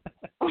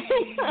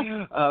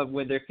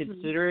 When they're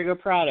considering a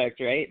product,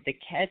 right? The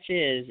catch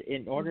is,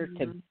 in order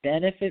to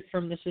benefit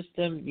from the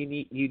system,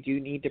 you do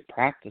need to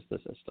practice the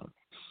system.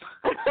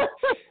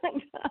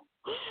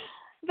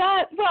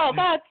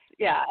 That's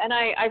yeah, and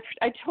I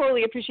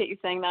totally appreciate you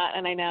saying that,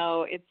 and I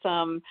know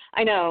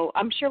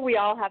I'm sure we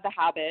all have the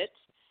habit,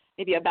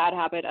 maybe a bad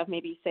habit, of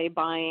maybe say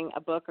buying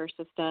a book or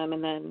system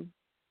and then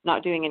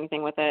not doing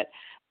anything with it.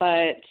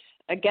 But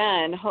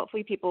again,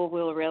 hopefully people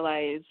will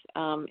realize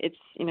it's,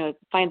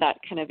 find that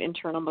kind of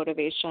internal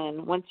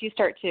motivation. Once you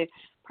start to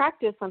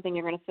practice something,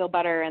 you're going to feel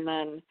better, and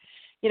then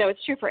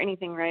it's true for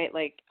anything, right?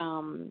 Like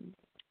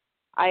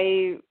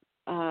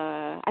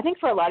I think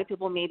for a lot of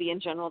people, maybe in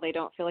general, they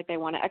don't feel like they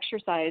want to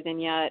exercise,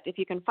 and yet if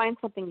you can find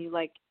something you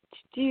like to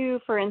do,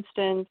 for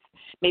instance,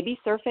 maybe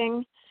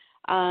surfing,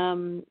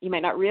 you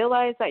might not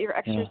realize that you're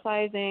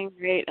exercising,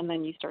 right? And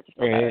then you start to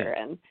feel better,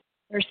 and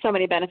there's so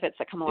many benefits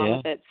that come along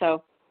with it.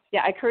 So,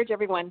 I encourage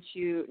everyone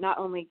to not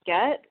only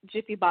get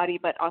Jiffy Body,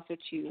 but also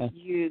to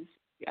use,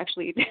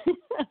 actually,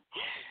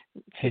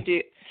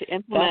 to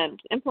implement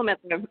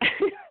them.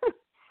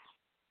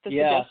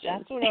 Yeah,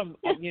 that's what I'm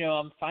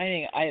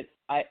finding.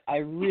 I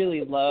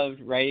really loved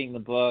writing the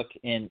book,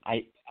 and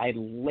I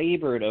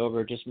labored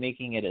over just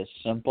making it as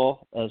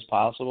simple as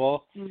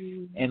possible.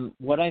 Mm-hmm. And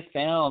what I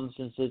found,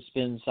 since it's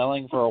been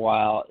selling for a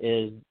while,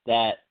 is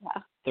that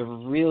the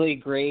really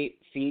great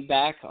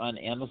feedback on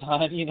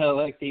Amazon,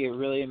 like the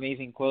really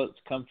amazing quotes,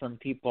 come from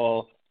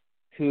people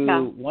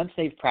who, once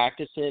they've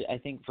practiced it, I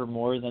think for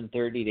more than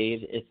 30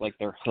 days, it's like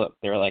they're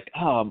hooked. They're like,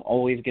 oh, I'm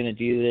always going to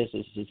do this.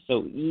 This is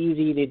so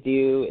easy to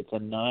do. It's a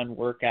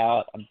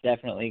non-workout. I'm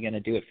definitely going to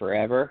do it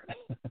forever.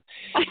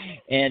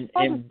 and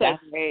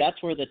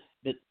that's where the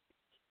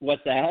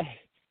what's that?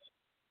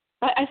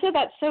 I said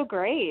that's so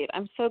great.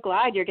 I'm so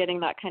glad you're getting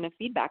that kind of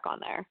feedback on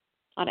there,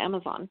 on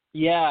Amazon.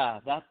 Yeah,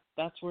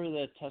 that's where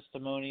the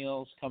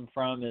testimonials come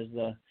from, is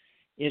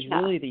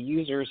really the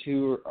users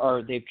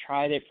they've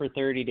tried it for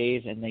 30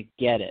 days and they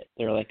get it.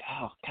 They're like,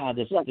 oh God,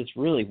 this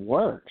really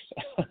works.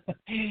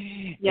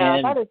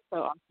 That is so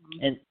awesome.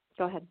 And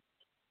go ahead.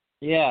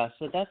 Yeah,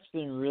 so that's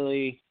been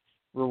really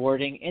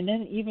rewarding. And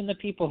then even the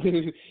people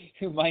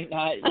who might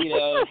not,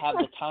 have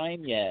the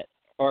time yet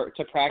or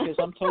to practice,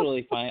 I'm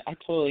totally fine. I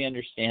totally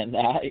understand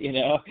that,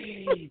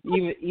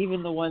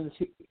 Even the ones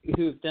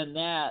who've done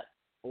that,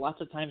 lots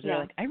of times they're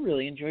like, I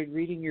really enjoyed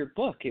reading your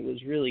book. It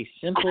was really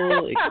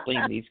simple,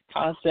 explained these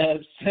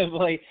concepts. I'm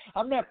like,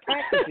 I'm not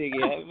practicing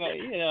yet, but,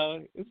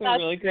 it's a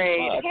really great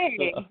book.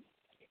 Hey,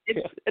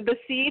 the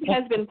seed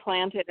has been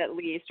planted at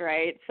least,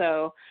 right?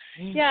 So,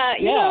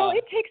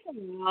 it takes a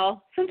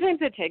while.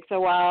 Sometimes it takes a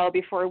while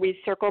before we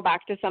circle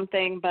back to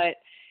something, but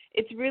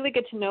it's really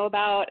good to know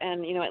about,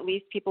 and, at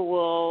least people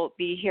will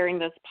be hearing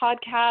this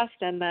podcast,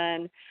 and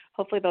then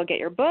hopefully they'll get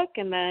your book,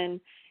 and then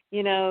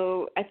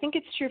I think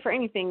it's true for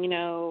anything,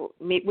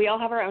 we all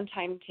have our own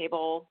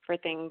timetable for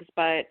things,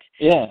 but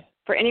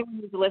for anyone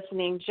who's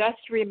listening,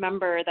 just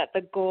remember that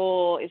the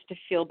goal is to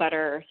feel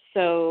better.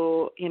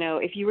 So,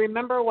 if you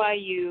remember why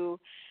you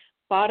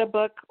bought a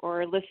book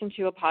or listened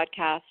to a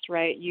podcast,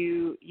 right,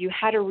 you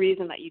had a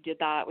reason that you did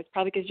that. It was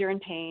probably because you're in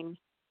pain,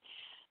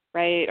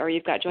 right, or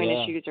you've got joint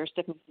issues or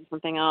stiffness or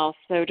something else.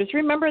 So just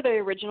remember the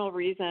original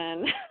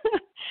reason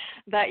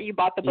that you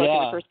bought the book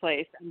in the first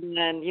place, and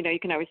then, you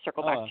can always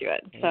circle back to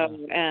it. So,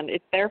 and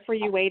it's there for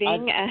you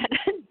waiting. And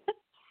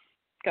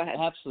go ahead.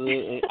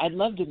 Absolutely. I'd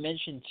love to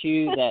mention,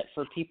 too, that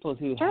for people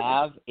who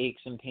have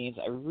aches and pains,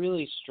 I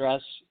really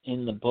stress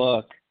in the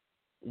book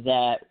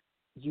that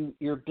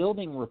you're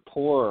building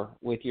rapport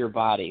with your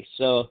body.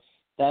 So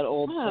that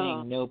old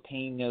saying, no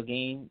pain, no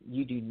gain,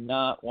 you do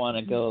not want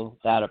to go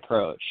that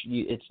approach.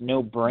 It's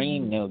no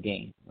brain, no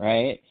gain,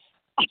 right?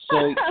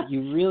 So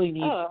you really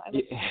need,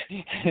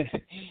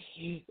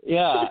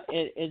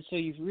 and so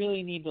you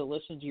really need to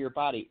listen to your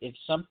body. If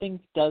something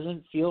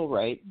doesn't feel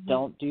right,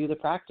 don't do the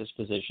practice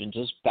position.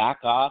 Just back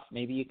off.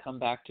 Maybe you come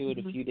back to it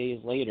a few days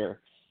later.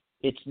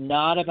 It's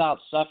not about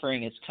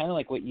suffering. It's kind of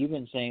like what you've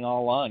been saying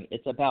all along.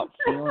 It's about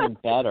feeling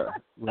better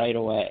right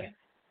away.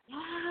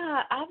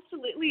 Yeah,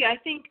 absolutely.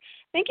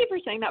 Thank you for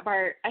saying that,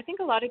 Bart. I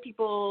think a lot of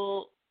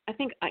people,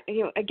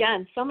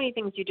 again, so many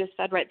things you just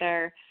said right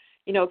there,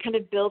 kind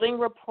of building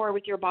rapport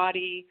with your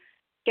body,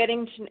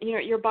 getting to,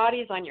 your body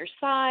is on your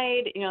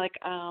side,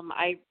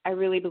 I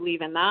really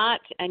believe in that.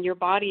 And your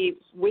body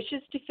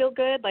wishes to feel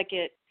good.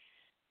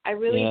 I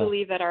really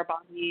believe that our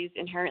bodies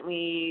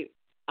inherently,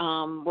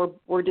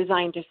 were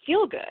designed to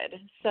feel good.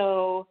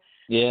 So,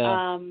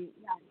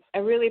 I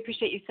really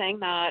appreciate you saying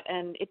that.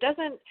 And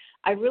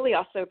I really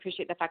also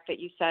appreciate the fact that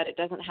you said it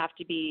doesn't have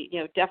to be,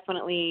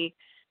 definitely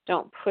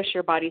don't push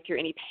your body through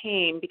any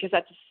pain, because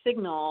that's a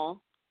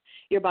signal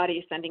your body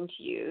is sending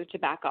to you to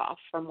back off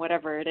from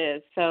whatever it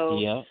is.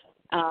 So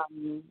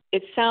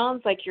it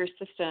sounds like your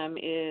system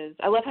is,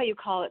 I love how you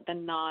call it the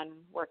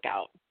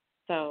non-workout.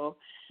 So,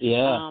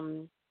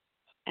 and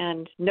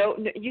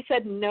you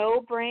said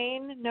no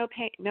brain, no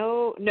pain,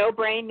 no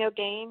brain, no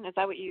gain. Is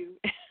that what you?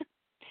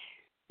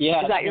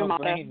 Yeah, Is that your no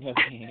motto? brain, no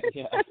gain.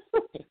 Yeah.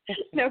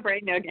 No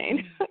brain, no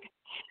gain.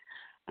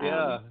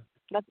 Yeah.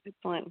 That's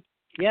excellent.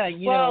 Yeah,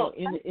 Well,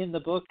 in the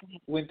book,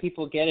 when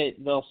people get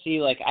it, they'll see,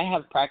 like, I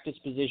have practice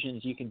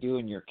positions you can do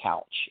in your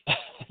couch.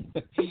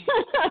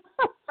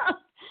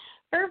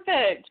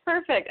 Perfect.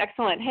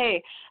 Excellent.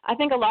 Hey, I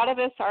think a lot of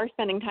us are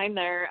spending time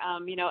there,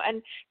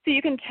 and so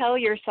you can tell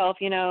yourself,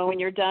 when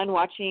you're done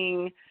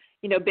watching,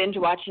 binge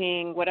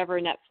watching whatever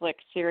Netflix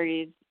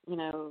series,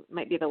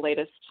 might be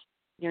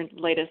your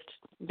latest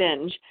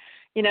binge,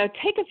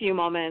 take a few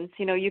moments,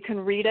 you can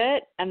read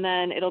it and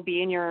then it'll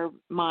be in your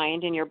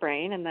mind, in your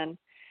brain, and then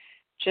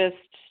just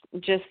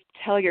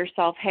tell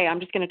yourself, hey, I'm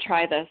just going to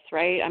try this,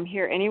 right? I'm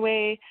here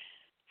anyway,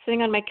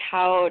 sitting on my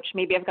couch.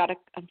 Maybe I've got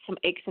some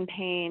aches and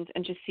pains,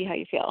 and just see how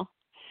you feel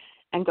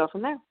and go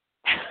from there.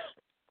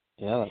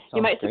 Yeah, that sounds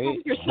you might great.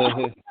 Surprise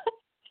yourself.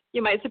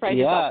 You might surprise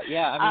yourself.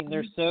 Yeah. I mean,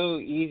 they're so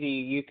easy.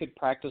 You could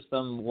practice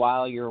them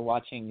while you're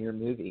watching your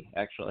movie,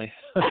 actually.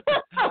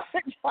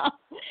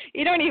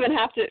 You don't even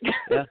have to.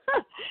 Yeah.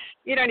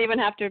 You don't even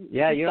have to.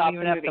 Yeah, you don't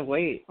even have movie. to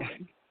wait.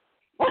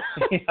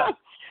 Yeah.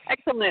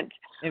 Excellent.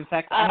 In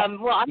fact, I have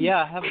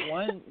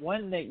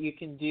one that you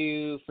can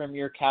do from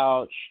your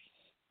couch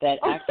that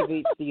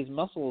activates these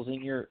muscles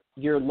in your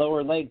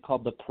lower leg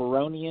called the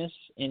peroneus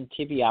and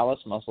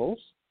tibialis muscles.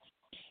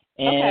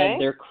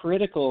 And they're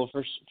critical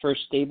for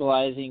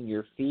stabilizing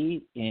your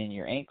feet and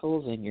your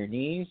ankles and your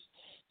knees.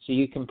 So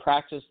you can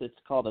practice, it's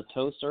called a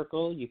toe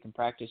circle. You can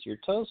practice your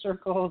toe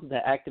circle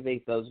to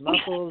activate those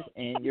muscles,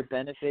 and you're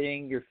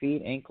benefiting your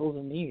feet, ankles,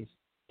 and knees.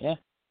 Yeah.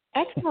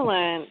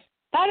 Excellent.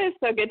 That is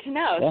so good to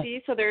know. Yeah.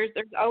 See, so there's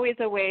always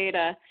a way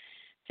to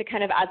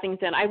kind of add things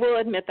in. I will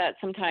admit that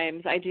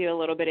sometimes I do a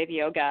little bit of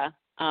yoga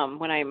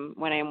when I'm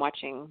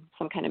watching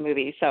some kind of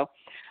movie. So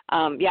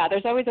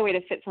there's always a way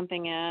to fit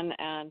something in,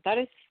 and that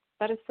is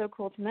so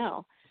cool to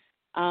know.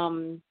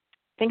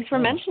 Thanks for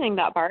mentioning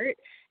that, Bart.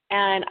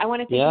 And I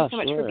want to thank you so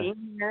much for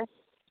being here.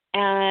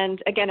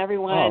 And again,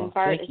 everyone,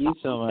 Bart. Thank you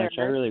so much.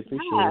 I really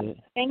appreciate it.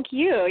 Thank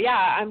you.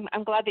 Yeah,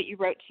 I'm glad that you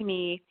wrote to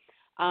me.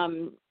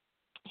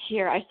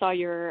 Here, I saw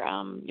your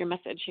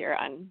message here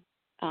on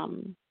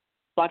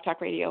Blog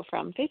Talk Radio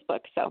from Facebook.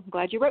 So I'm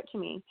glad you wrote to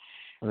me.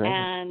 Right.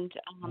 And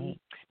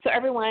so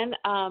everyone,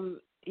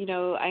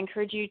 I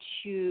encourage you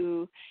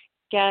to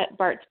get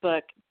Bart's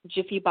book,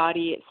 Jiffy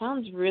Body. It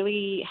sounds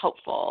really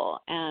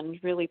helpful and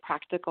really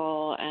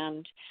practical.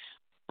 And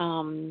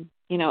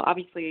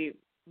obviously,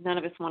 none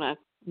of us want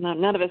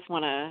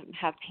to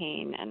have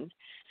pain and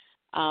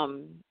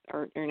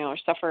or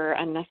suffer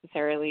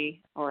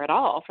unnecessarily or at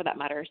all, for that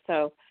matter.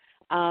 So.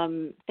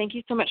 Thank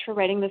you so much for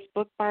writing this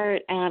book,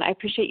 Bart, and I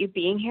appreciate you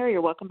being here.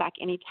 You're welcome back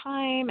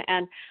anytime.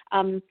 And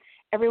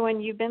everyone,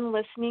 you've been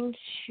listening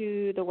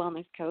to The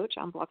Wellness Coach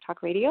on Blog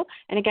Talk Radio.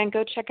 And again,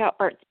 go check out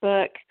Bart's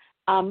book.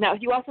 Now,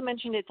 you also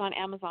mentioned it's on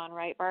Amazon,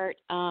 right, Bart?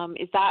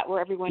 Is that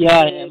where everyone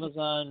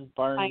Amazon,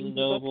 Barnes &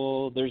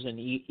 Noble. There's an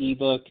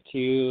e-book,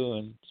 too.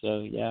 And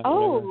so,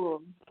 whatever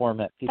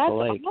format people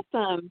like. That's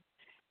awesome.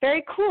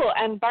 Very cool.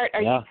 And Bart,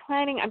 are you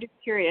planning, I'm just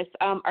curious,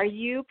 are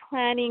you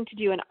planning to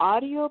do an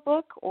audio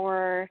book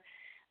or,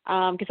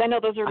 because I know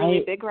those are really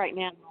big right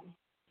now.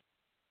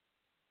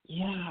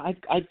 Yeah,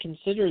 I'd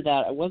consider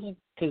that. I wasn't,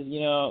 because,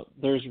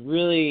 there's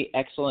really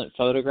excellent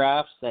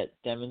photographs that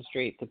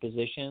demonstrate the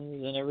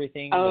positions and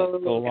everything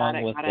that go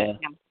along with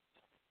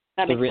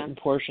the written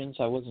portions.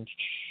 I wasn't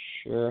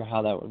sure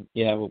how that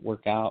would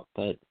work out,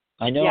 but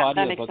I know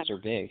audiobooks are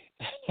big.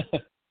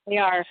 They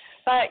are,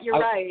 but you're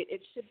right.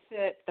 It should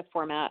fit the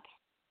format.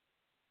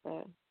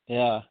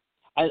 Yeah.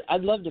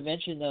 I'd love to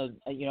mention, though,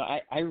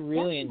 I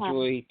really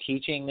enjoy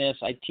teaching this.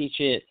 I teach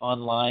it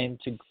online,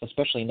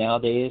 especially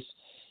nowadays,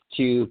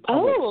 to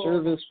public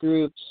service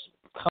groups,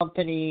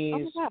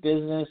 companies,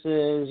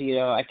 businesses.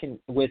 I can,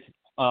 with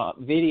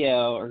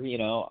video or,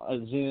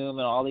 a Zoom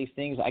and all these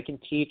things, I can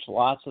teach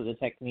lots of the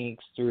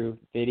techniques through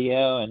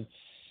video. And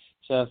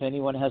so if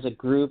anyone has a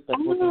group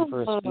that's looking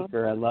for a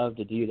speaker, I love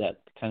to do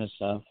that kind of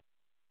stuff.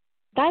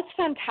 That's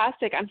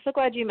fantastic. I'm so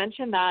glad you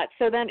mentioned that.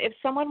 So then if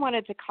someone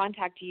wanted to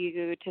contact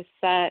you to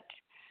set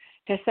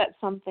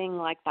something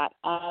like that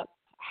up,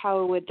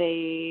 how would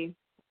they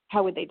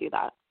do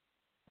that?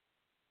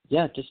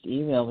 Yeah, just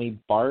email me,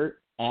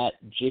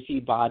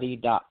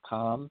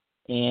 bart@jiffybody.com,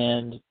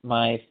 and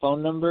my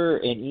phone number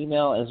and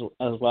email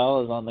as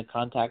well is on the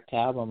contact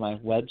tab on my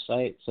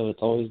website, so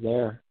it's always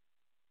there.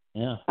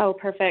 Yeah. Oh,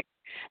 perfect.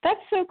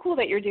 That's so cool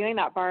that you're doing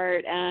that,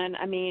 Bart. And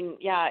I mean,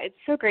 it's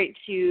so great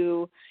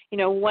to,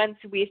 once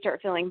we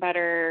start feeling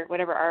better,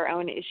 whatever our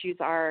own issues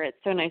are,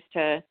 it's so nice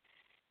doesn't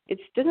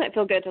it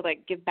feel good to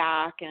like give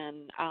back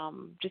and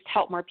just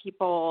help more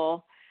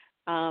people?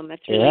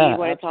 That's really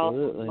what it's all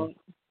about.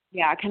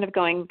 Yeah, kind of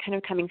coming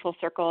full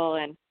circle.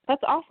 And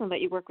that's awesome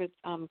that you work with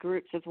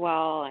groups as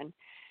well and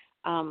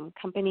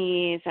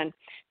companies. And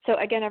so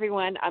again,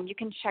 everyone, you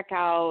can check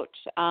out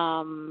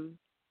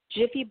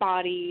Jiffy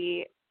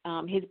Body.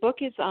 His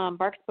book is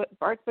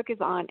Bart's book is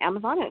on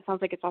Amazon, and it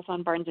sounds like it's also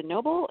on Barnes &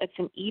 Noble. It's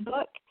an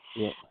ebook.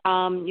 Yeah.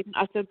 You can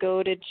also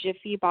go to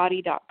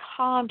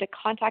jiffybody.com to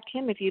contact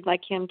him if you'd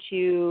like him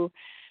to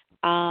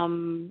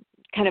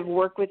kind of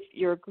work with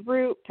your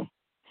group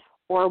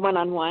or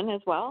one-on-one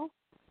as well.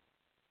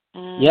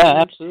 Yeah,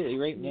 absolutely.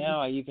 Right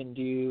now, you can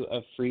do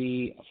a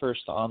free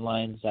first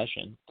online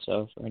session.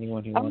 So for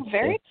anyone who wants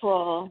very to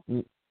cool.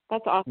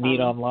 That's awesome. Meet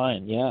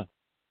online, yeah.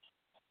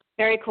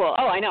 Very cool.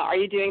 Oh, I know. Are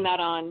you doing that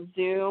on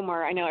Zoom,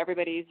 or I know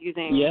everybody's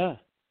using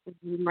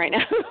Zoom right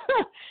now?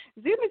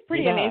 Zoom is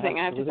pretty amazing,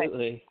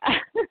 absolutely. I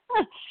have to say.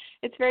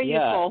 It's very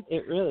useful. Yeah,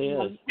 it really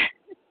is.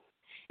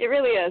 It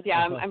really is.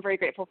 Yeah, I'm very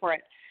grateful for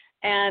it.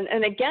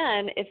 And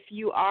again, if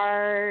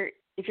you're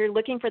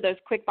looking for those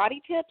quick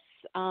body tips,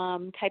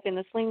 type in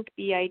this link,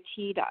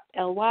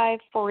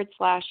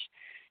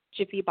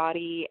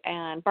 bit.ly/JiffyBody.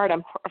 And Bart,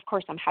 of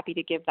course, I'm happy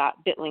to give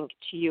that bit link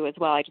to you as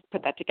well. I just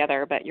put that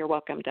together, but you're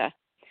welcome to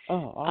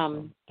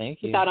awesome.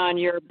 Thank you. put that on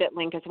your bit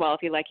link as well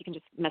if you like. You can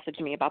just message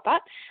me about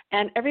that.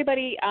 And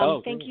everybody,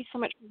 thank you so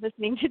much for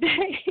listening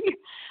today.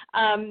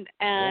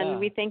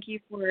 We thank you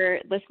for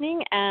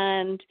listening.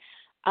 And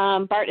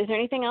Bart, is there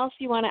anything else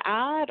you want to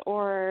add,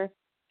 or?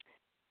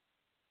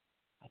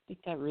 I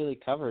think that really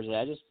covers it.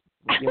 I just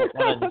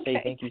wanted to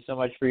say thank you so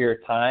much for your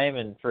time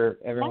and for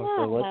everyone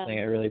for listening.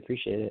 I really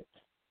appreciate it.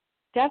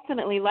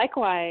 Definitely.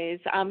 Likewise.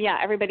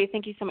 Everybody,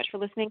 thank you so much for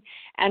listening.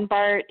 And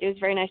Bart, it was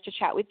very nice to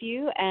chat with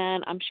you,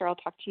 and I'm sure I'll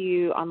talk to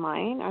you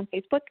online on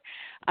Facebook.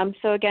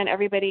 So again,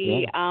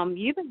 everybody,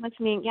 you've been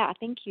listening. Yeah,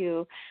 thank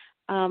you.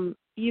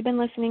 You've been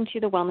listening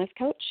to The Wellness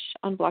Coach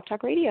on Blog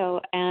Talk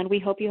Radio, and we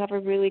hope you have a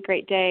really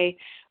great day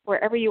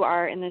wherever you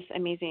are in this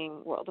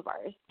amazing world of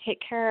ours. Take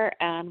care,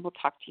 and we'll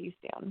talk to you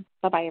soon.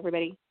 Bye-bye,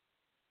 everybody.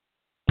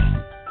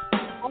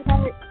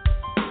 Bye-bye.